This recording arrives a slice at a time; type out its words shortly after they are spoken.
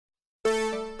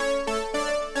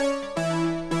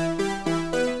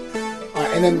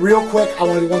And then real quick, I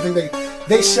want to do one thing.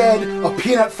 They said a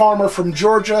peanut farmer from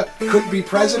Georgia couldn't be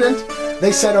president.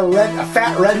 They said a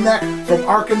fat redneck from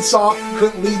Arkansas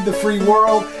couldn't lead the free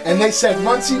world. And they said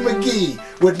Muncie McGee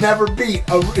would never beat,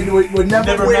 would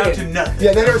never win. Amount to nothing.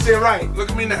 Yeah, they never say it right.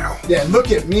 Look at me now. Yeah,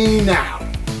 look at me now.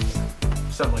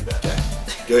 Something like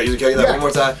that. Good. You can get that one more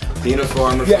time. Peanut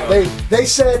farmer. Yeah, they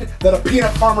said that a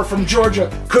peanut farmer from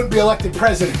Georgia couldn't be elected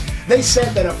president. They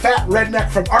said that a fat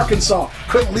redneck from Arkansas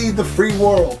couldn't lead the free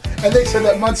world. And they said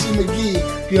that Muncie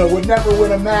McGee, would never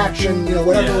win a match and,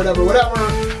 whatever.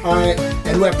 All right,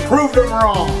 and we proved them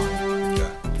wrong. Okay.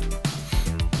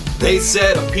 They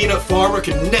said a peanut farmer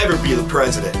could never be the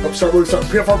president. Oh, sorry,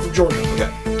 peanut farmer from Georgia. Okay.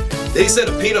 They said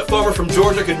a peanut farmer from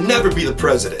Georgia could never be the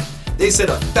president. They said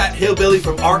a fat hillbilly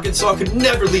from Arkansas could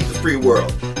never lead the free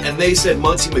world. And they said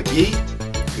Muncie McGee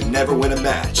could never win a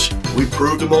match. We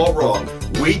proved them all wrong.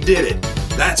 We did it.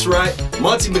 That's right.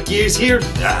 Muncie McGee is here.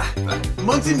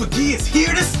 Muncie McGee is here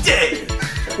to stay.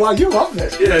 Wow, you love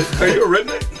this. Yeah, are you a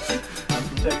redneck? I'm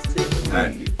from Texas too.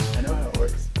 Alright. I know how it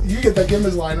works. You get that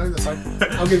Gimbus line on this side.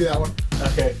 I'll give you that one.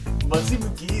 Okay. Muncie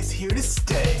McGee is here to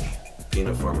stay.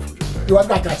 Peanut farmer from Georgia. Yo, I've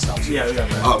got that stuff. Yeah, we got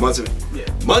that. Oh, Muncie. Yeah.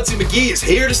 Muncie McGee is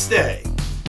here to stay.